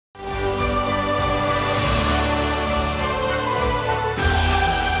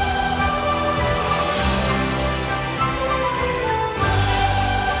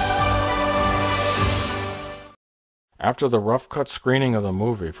After the rough-cut screening of the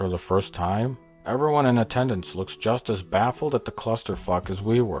movie for the first time, everyone in attendance looks just as baffled at the clusterfuck as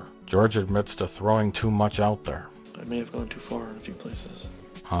we were. George admits to throwing too much out there. I may have gone too far in a few places.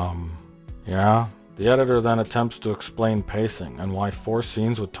 Yeah? The editor then attempts to explain pacing and why 4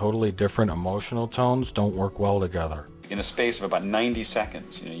 scenes with totally different emotional tones don't work well together. In a space of about 90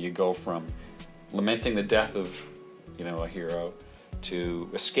 seconds, you go from lamenting the death of, a hero, to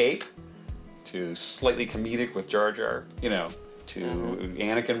escape, to slightly comedic with Jar Jar, to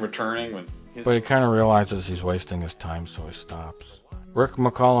Anakin returning when But he kind of realizes he's wasting his time, so he stops. Rick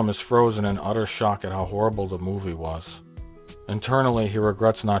McCollum is frozen in utter shock at how horrible the movie was. Internally, he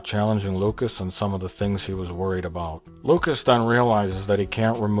regrets not challenging Lucas on some of the things he was worried about. Lucas then realizes that he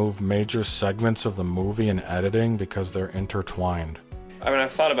can't remove major segments of the movie in editing because they're intertwined. I mean,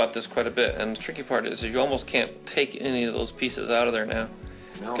 I've thought about this quite a bit, and the tricky part is you almost can't take any of those pieces out of there now.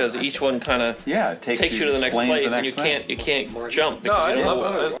 Because each one kind of takes you to the next place, and you can't jump. No, I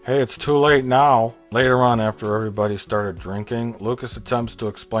love it. Hey, it's too late now. Later on, after everybody started drinking, Lucas attempts to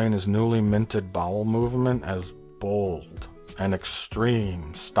explain his newly minted bowel movement as bold and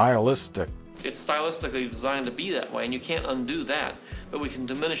extreme, stylistic. It's stylistically designed to be that way, and you can't undo that, but we can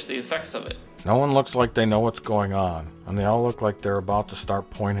diminish the effects of it. No one looks like they know what's going on, and they all look like they're about to start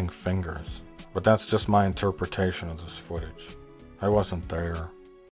pointing fingers. But that's just my interpretation of this footage. I wasn't there.